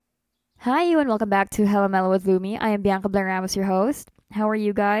Hi, you, and welcome back to Hello Mellow with Lumi. I am Bianca Blair Ramos, your host. How are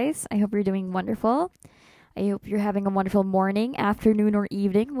you guys? I hope you're doing wonderful. I hope you're having a wonderful morning, afternoon, or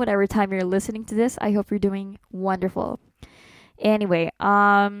evening, whatever time you're listening to this. I hope you're doing wonderful. Anyway,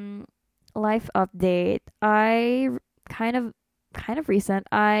 life update. Kind of kind of recent.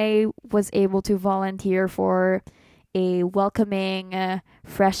 I was able to volunteer for a welcoming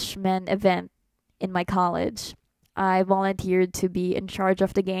freshman event in my college. I volunteered to be in charge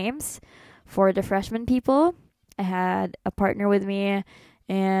of the games for the freshman people. I had a partner with me,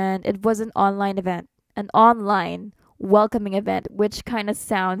 and it was an online welcoming event, which kind of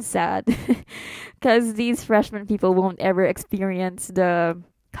sounds sad because these freshman people won't ever experience the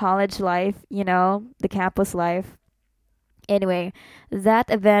college life, the campus life. Anyway,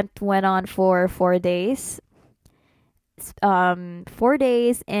 that event went on for 4 days. 4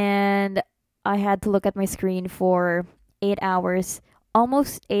 days, and I had to look at my screen for 8 hours,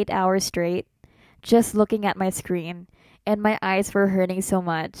 almost 8 hours straight, just looking at my screen, and my eyes were hurting so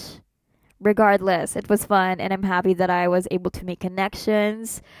much. Regardless, it was fun, and I'm happy that I was able to make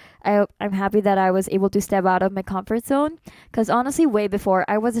connections. I'm happy that I was able to step out of my comfort zone, because honestly, way before,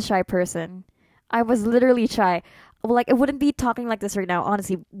 I was a shy person. I was literally shy. Like, I wouldn't be talking like this right now,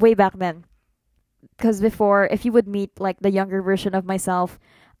 honestly, way back then. Because before, if you would meet like the younger version of myself,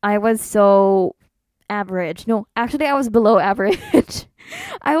 I was so average. No, actually, I was below average.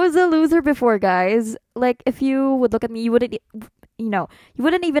 I was a loser before, guys. Like, if you would look at me, you wouldn't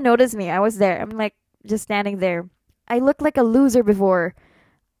even notice me. I was there. I'm like just standing there. I looked like a loser before.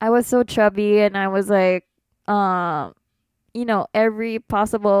 I was so chubby, and I was like, every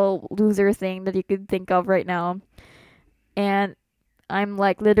possible loser thing that you could think of right now. And I'm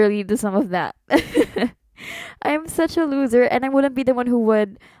like literally the sum of that. I'm such a loser, and I wouldn't be the one who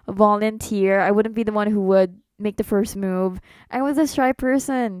would volunteer. I wouldn't be the one who would make the first move. I was a shy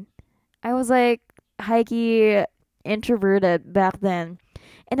person. I was like high key introverted back then.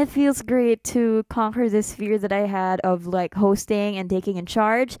 And it feels great to conquer this fear that I had of like hosting and taking in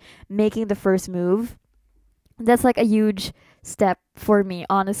charge, making the first move. That's like a huge step for me,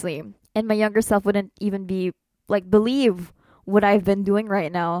 honestly. And my younger self wouldn't even be like believe what I've been doing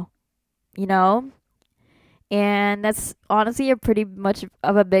right now, you know? And that's honestly a pretty much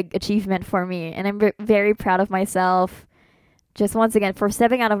of a big achievement for me, and I'm very proud of myself just once again for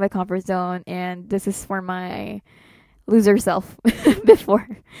stepping out of my comfort zone. And this is for my loser self before.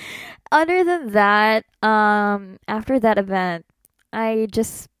 Other than that, after that event, I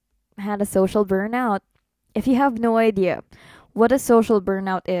just had a social burnout. If you have no idea what a social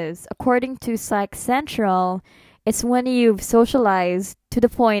burnout is, according to Psych Central, it's when you've socialized to the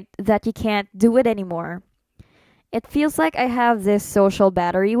point that you can't do it anymore. It feels like I have this social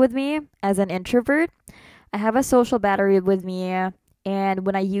battery with me as an introvert. I have a social battery with me, and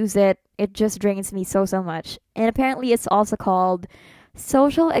when I use it, it just drains me so much. And apparently, it's also called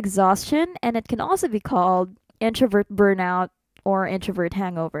social exhaustion, and it can also be called introvert burnout or introvert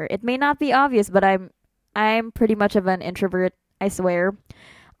hangover. It may not be obvious, but I'm pretty much of an introvert, I swear.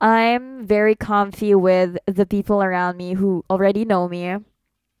 I'm very comfy with the people around me who already know me,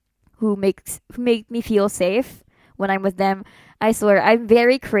 who make me feel safe when I'm with them. I swear I'm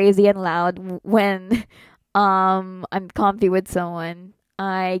very crazy and loud when I'm comfy with someone.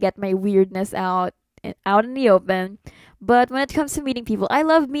 I get my weirdness out in the open. But when it comes to meeting people, I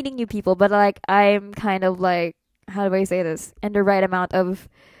love meeting new people, but like I'm kind of like, how do I say this? In the right amount of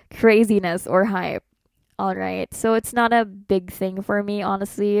craziness or hype. All right. So it's not a big thing for me,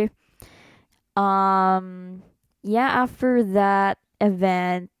 honestly. Um yeah, after that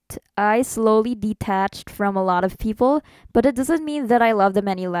event, I slowly detached from a lot of people, but it doesn't mean that I love them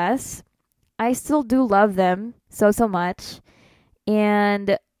any less. I still do love them so much,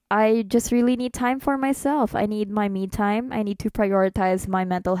 and I just really need time for myself. I need my me time. I need to prioritize my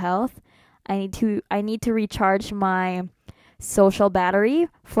mental health. I need to recharge my social battery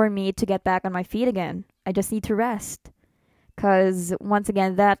for me to get back on my feet again. I just need to rest, cuz once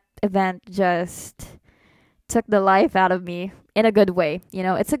again that event just took the life out of me in a good way.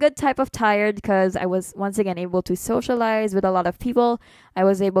 It's a good type of tired because I was once again able to socialize with a lot of people. I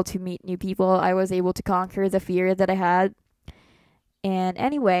was able to meet new people. I was able to conquer the fear that I had. And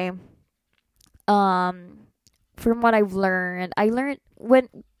anyway, from what I learned when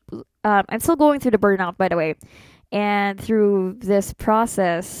I'm still going through the burnout, by the way. And through this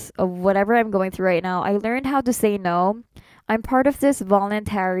process of whatever I'm going through right now, I learned how to say no. I'm part of this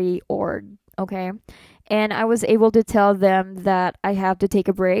voluntary org, okay? And I was able to tell them that I have to take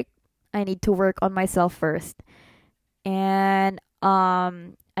a break. I need to work on myself first. And I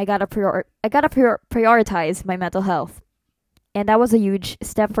gotta prioritize my mental health. And that was a huge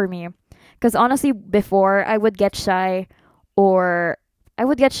step for me. Because honestly, before or I would get shy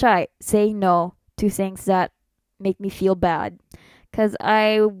saying no to things that make me feel bad. Because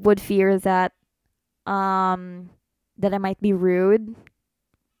I would fear um, that I might be rude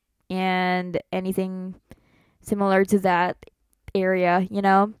and anything similar to that area, you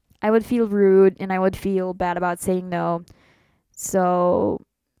know? I would feel rude and I would feel bad about saying no. So,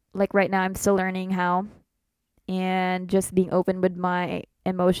 like right now, I'm still learning how and just being open with my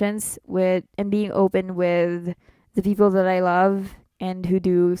emotions with and being open with the people that I love and who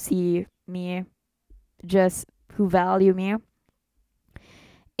do see me, just who value me.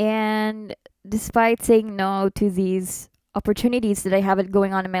 And despite saying no to these opportunities that I have it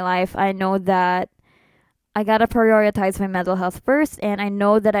going on in my life, I know that I gotta prioritize my mental health first, and I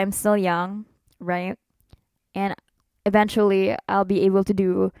know that I'm still young, right? And eventually I'll be able to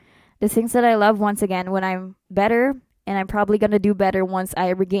do the things that I love once again when I'm better, and I'm probably gonna do better once I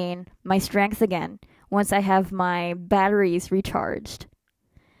regain my strength again, once I have my batteries recharged.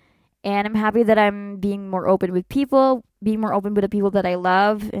 And I'm happy that I'm being more open with people, being more open with the people that I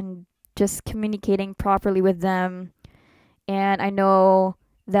love, and just communicating properly with them. And I know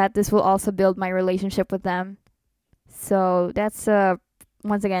that this will also build my relationship with them. So that's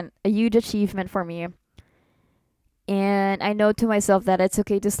once again a huge achievement for me. And I know to myself that it's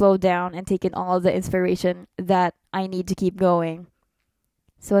okay to slow down and take in all the inspiration that I need to keep going.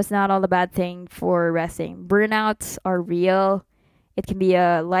 So it's not all a bad thing for resting. Burnouts are real. It can be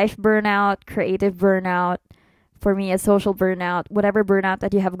a life burnout, creative burnout, for me, a social burnout, whatever burnout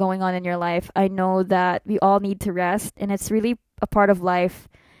that you have going on in your life. I know that we all need to rest, and it's really a part of life.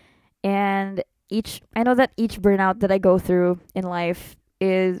 And I know that each burnout that I go through in life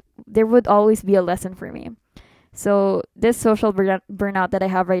there would always be a lesson for me. So this social burnout that I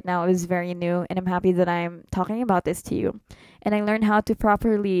have right now is very new, and I'm happy that I'm talking about this to you. And I learned how to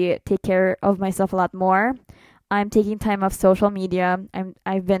properly take care of myself a lot more. I'm taking time off social media.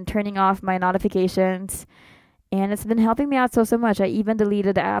 I've been turning off my notifications, and it's been helping me out so much. I even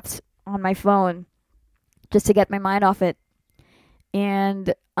deleted the apps on my phone just to get my mind off it.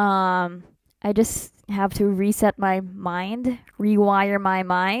 And I just have to reset my mind, rewire my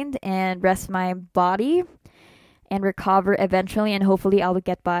mind, and rest my body and recover eventually, and hopefully I'll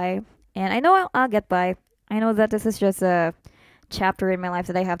get by. And I know I'll get by. I know that this is just a chapter in my life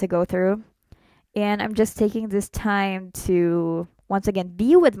that I have to go through. And I'm just taking this time to, once again,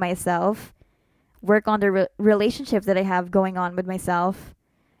 be with myself, work on the relationship that I have going on with myself.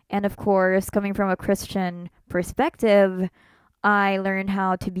 And of course, coming from a Christian perspective, I learned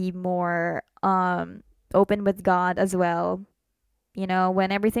how to be more open with God as well. You know,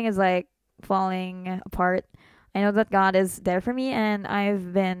 when everything is like falling apart, I know that God is there for me, and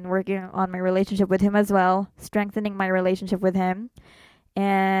I've been working on my relationship with Him as well, strengthening my relationship with Him.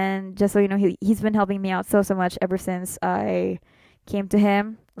 And just so you know, he's been helping me out so much ever since I came to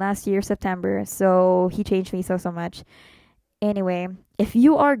Him last year, September. So He changed me so much. Anyway, if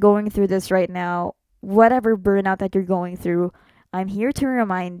you are going through this right now, whatever burnout that you're going through, I'm here to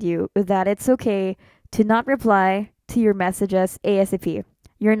remind you that it's okay to not reply to your messages ASAP.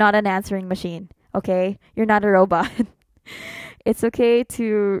 You're not an answering machine, okay? You're not a robot. It's okay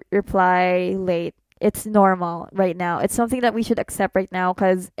to reply late. It's normal right now. It's something that we should accept right now,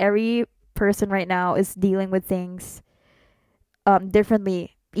 because every person right now is dealing with things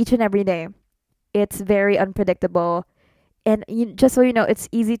differently each and every day. It's very unpredictable. And just so you know, it's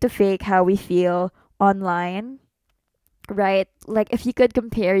easy to fake how we feel online, right? Like if you could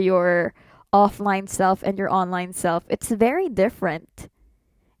compare your offline self and your online self, it's very different.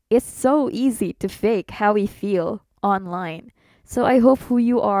 It's so easy to fake how we feel online. So I hope who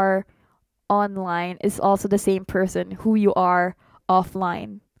you are online is also the same person who you are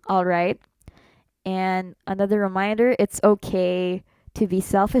offline. All right? And another reminder, it's okay to be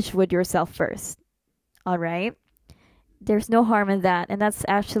selfish with yourself first. All right? There's no harm in that. And that's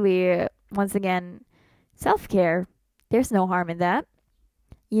actually, once again, self-care. There's no harm in that.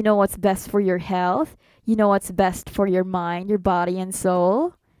 You know what's best for your health. You know what's best for your mind, your body, and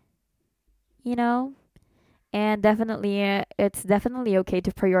soul. You know? And definitely, it's definitely okay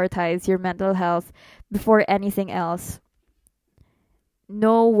to prioritize your mental health before anything else.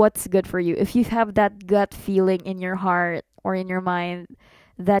 Know what's good for you. If you have that gut feeling in your heart or in your mind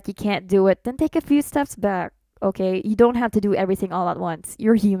that you can't do it, then take a few steps back. Okay? You don't have to do everything all at once.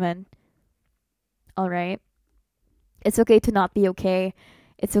 You're human. All right? It's okay to not be okay.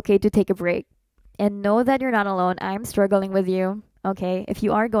 It's okay to take a break. And know that you're not alone. I'm struggling with you. Okay? If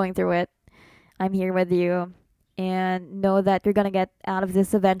you are going through it, I'm here with you. And know that you're going to get out of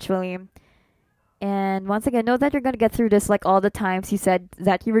this eventually. And once again, know that you're going to get through this like all the times you said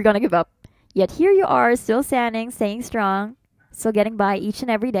that you were going to give up. Yet here you are, still standing, staying strong, still getting by each and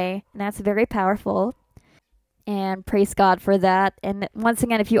every day. And that's very powerful. And praise God for that. And once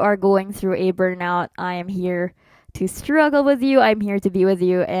again, if you are going through a burnout, I am here to struggle with you. I'm here to be with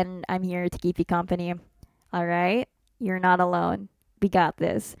you, and I'm here to keep you company. All right? You're not alone. We got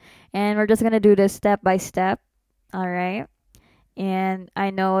this. And we're just going to do this step by step. All right? And I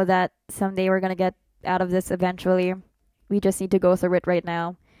know that someday we're going to get out of this eventually. We just need to go through it right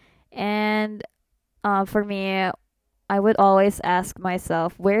now. And for me, I would always ask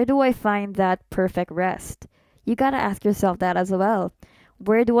myself, where do I find that perfect rest? You got to ask yourself that as well.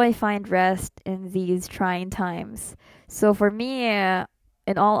 Where do I find rest in these trying times? So for me,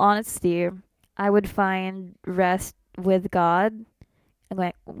 in all honesty, I would find rest with God. And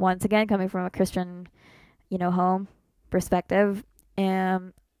like once again, coming from a Christian, home perspective,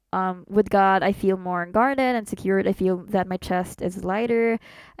 and with God, I feel more guarded and secured. I feel that my chest is lighter.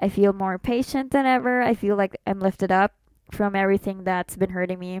 I feel more patient than ever. I feel like I'm lifted up from everything that's been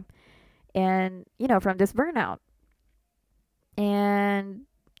hurting me, and from this burnout. And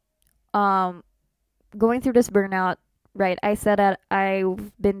going through this burnout, right? I said that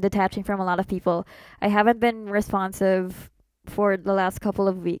I've been detaching from a lot of people. I haven't been responsive for the last couple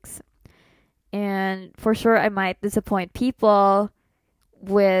of weeks. And for sure, I might disappoint people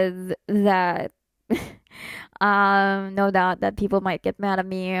with that. No doubt that people might get mad at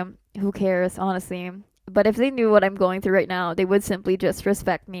me. Who cares, honestly? But if they knew what I'm going through right now, they would simply just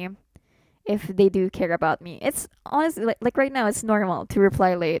respect me if they do care about me. It's honestly like right now, it's normal to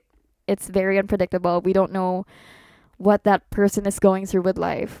reply late. It's very unpredictable. We don't know what that person is going through with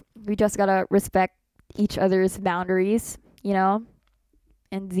life. We just gotta respect each other's boundaries,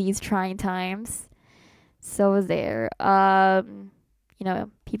 in these trying times. So there.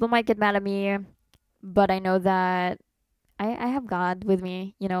 People might get mad at me, but I know that I have God with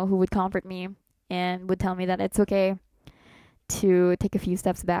me, who would comfort me and would tell me that it's okay to take a few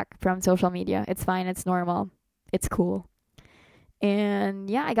steps back from social media. It's fine, it's normal, it's cool. And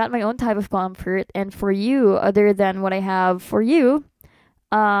yeah, I got my own type of comfort. And for you, other than what I have for you,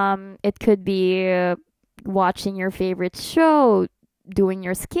 it could be watching your favorite show, doing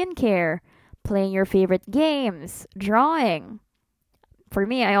your skincare, playing your favorite games, drawing. For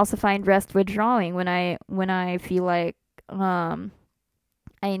me, I also find rest with drawing when I feel like I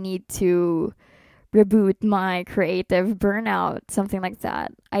need to reboot my creative burnout, something like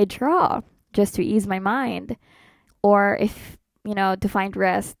that. I draw just to ease my mind. Or if, to find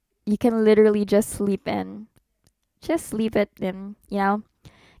rest, you can literally just sleep in. Just sleep it in,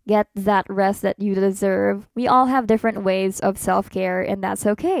 get that rest that you deserve. We all have different ways of self-care, and that's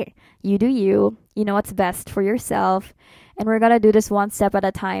okay. You do you. You know what's best for yourself. And we're going to do this one step at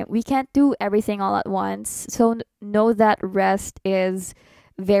a time. We can't do everything all at once. So know that rest is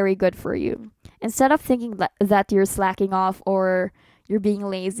very good for you. Instead of thinking that you're slacking off or you're being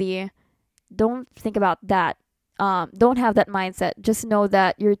lazy, don't think about that. Don't have that mindset. Just know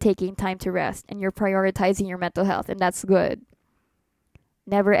that you're taking time to rest and you're prioritizing your mental health, and that's good.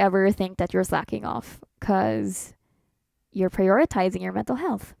 Never ever think that you're slacking off, because you're prioritizing your mental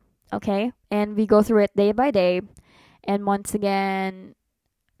health. Okay? And we go through it day by day. And once again,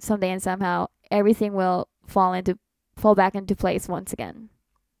 someday and somehow, everything will fall back into place once again.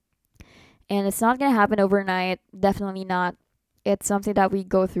 And it's not gonna happen overnight. Definitely not. It's something that we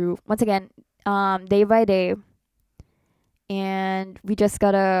go through once again, day by day. And we just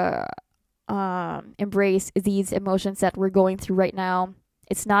gotta embrace these emotions that we're going through right now.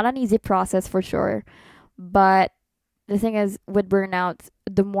 It's not an easy process for sure, but the thing is, with burnout,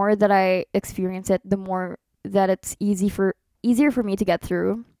 the more that I experience it, the more that it's easier for me to get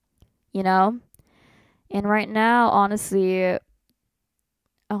through, And right now, honestly,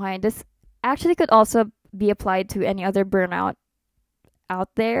 okay, this actually could also be applied to any other burnout out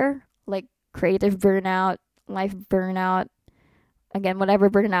there, like creative burnout, life burnout, again, whatever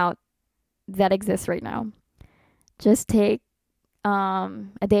burnout that exists right now. Just take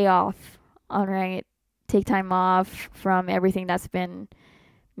a day off, all right? Take time off from everything that's been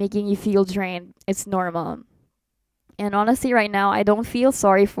making you feel drained. It's normal. And honestly, right now, I don't feel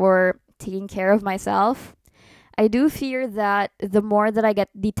sorry for taking care of myself. I do fear that the more that I get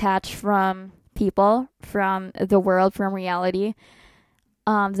detached from people, from the world, from reality,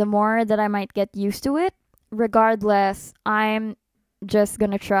 the more that I might get used to it. Regardless, I'm just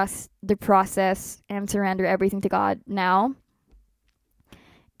gonna trust the process and surrender everything to God now.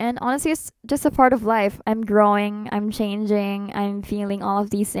 And honestly, it's just a part of life. I'm growing, I'm changing, I'm feeling all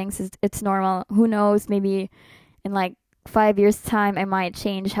of these things. It's normal. Who knows, maybe in like 5 years' time, I might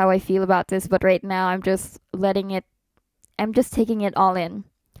change how I feel about this. But right now, I'm just taking it all in.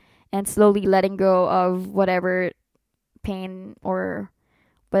 and slowly letting go of whatever pain or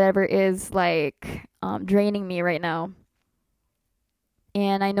whatever is like draining me right now.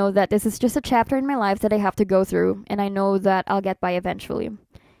 And I know that this is just a chapter in my life that I have to go through, and I know that I'll get by eventually.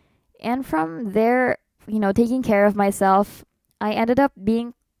 And from there, taking care of myself, I ended up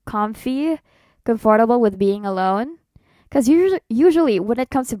being comfortable with being alone. Because usually, when it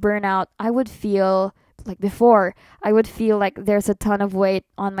comes to burnout, I would feel like before, I would feel like there's a ton of weight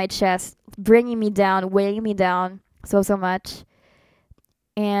on my chest, bringing me down, weighing me down so much.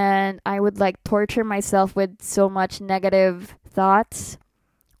 And I would like torture myself with so much negative thoughts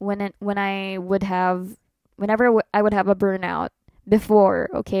when I would have I would have a burnout before.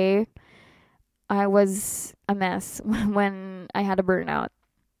 Okay, I was a mess when I had a burnout,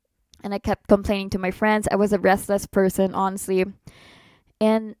 and I kept complaining to my friends. I was a restless person, honestly.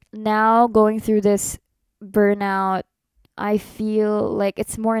 And now going through this burnout, I feel like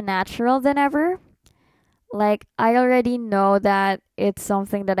it's more natural than ever. Like I already know that it's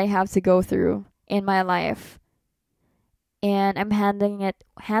something that I have to go through in my life. And I'm handling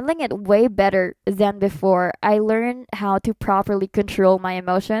it way better than before. I learned how to properly control my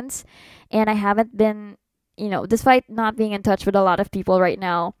emotions, and I haven't been, despite not being in touch with a lot of people right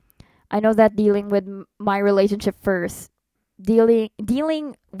now, I know that dealing with my relationship first,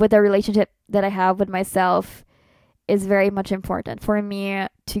 dealing with the relationship that I have with myself is very much important for me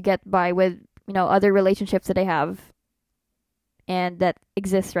to get by with, other relationships that I have and that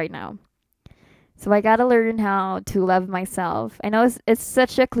exist right now. So I gotta learn how to love myself. I know it's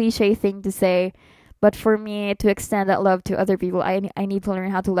such a cliche thing to say, but for me to extend that love to other people, I need to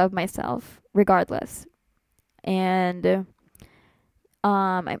learn how to love myself regardless. And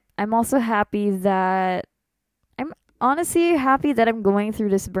I'm also happy that I'm honestly happy that I'm going through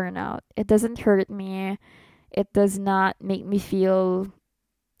this burnout. It doesn't hurt me. It does not make me feel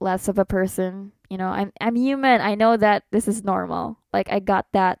less of a person. I'm human. I know that this is normal. Like I got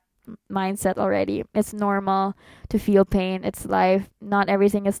that mindset already. It's normal to feel pain. It's life. Not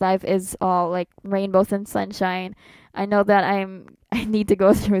everything is life is all like rainbows and sunshine. I know that I need to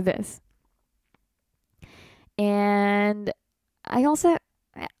go through this. And I also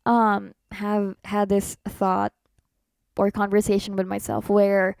have had this thought or conversation with myself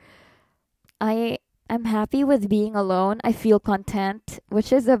where I am happy with being alone. I feel content,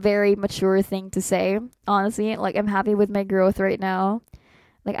 which is a very mature thing to say. Honestly, like I'm happy with my growth right now.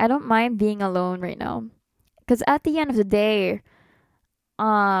 Like I don't mind being alone right now. Cuz um at the end of the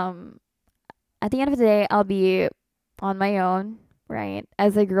day I'll be on my own, right?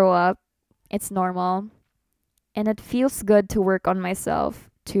 As I grow up, it's normal. And it feels good to work on myself,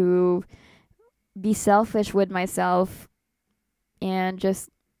 to be selfish with myself and just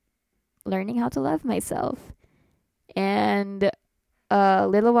learning how to love myself. And a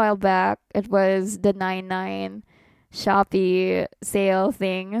little while back, it was the 99 Shopee sale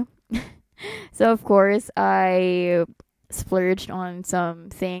thing. So, of course, I splurged on some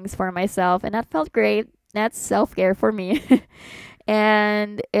things for myself, and that felt great. That's self care for me.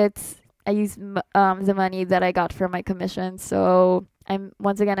 And I used the money that I got from my commission. So, I'm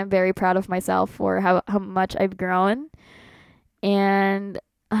very proud of myself for how much I've grown. And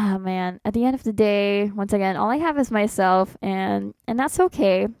oh man, at the end of the day, once again, all I have is myself, and that's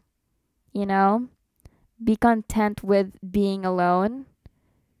okay. You know, be content with being alone,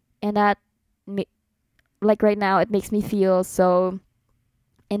 and like right now, it makes me feel so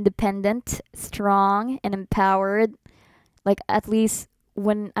independent, strong, and empowered. Like at least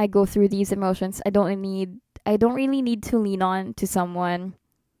when I go through these emotions, I don't really need to lean on to someone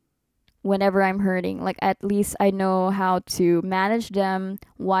whenever I'm hurting. Like at least I know how to manage them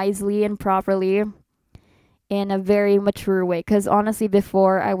wisely and properly in a very mature way. Because honestly,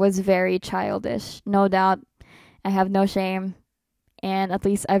 before I was very childish. No doubt, I have no shame. And at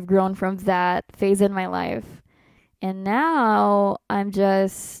least I've grown from that phase in my life. And now I'm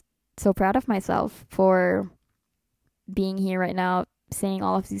just so proud of myself for being here right now, saying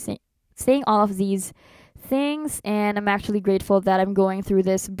all of these things. And I'm actually grateful that I'm going through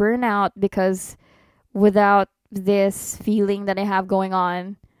this burnout, because without this feeling that I have going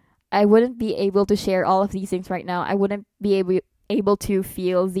on, I wouldn't be able to share all of these things right now. I wouldn't be able to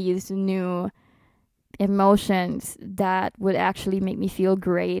feel these new emotions that would actually make me feel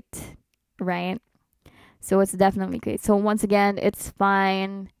great, right? So it's definitely great. So once again, it's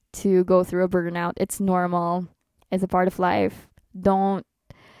fine to go through a burnout. It's normal. It's a part of life. Don't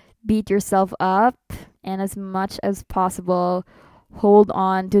beat yourself up, and as much as possible, hold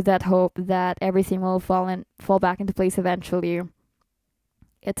on to that hope that everything will fall back into place eventually.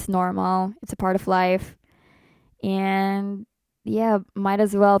 It's normal. It's a part of life. And yeah, might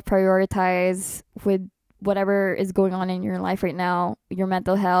as well prioritize with whatever is going on in your life right now, your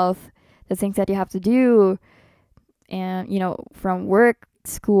mental health, the things that you have to do, and from work,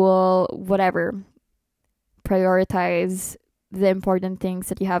 school, whatever. Prioritize the important things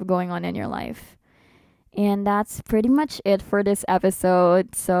that you have going on in your life. And that's pretty much it for this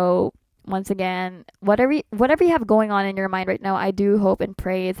episode. So once again, whatever you have going on in your mind right now, I do hope and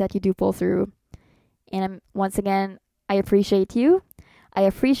pray that you do pull through. And once again, I appreciate you. I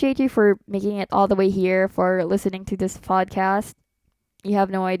appreciate you for making it all the way here, for listening to this podcast. You have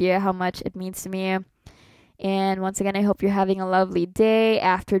no idea how much it means to me. And once again, I hope you're having a lovely day,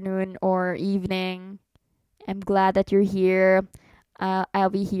 afternoon, or evening. I'm glad that you're here. I'll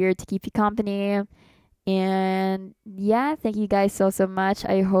be here to keep you company. And yeah, thank you guys so much.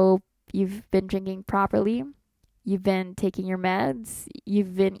 I hope you've been drinking properly. You've been taking your meds.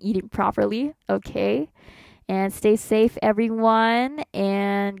 You've been eating properly. Okay. And stay safe, everyone.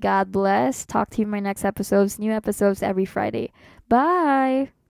 And God bless. Talk to you in my next episodes. New episodes every Friday. Bye.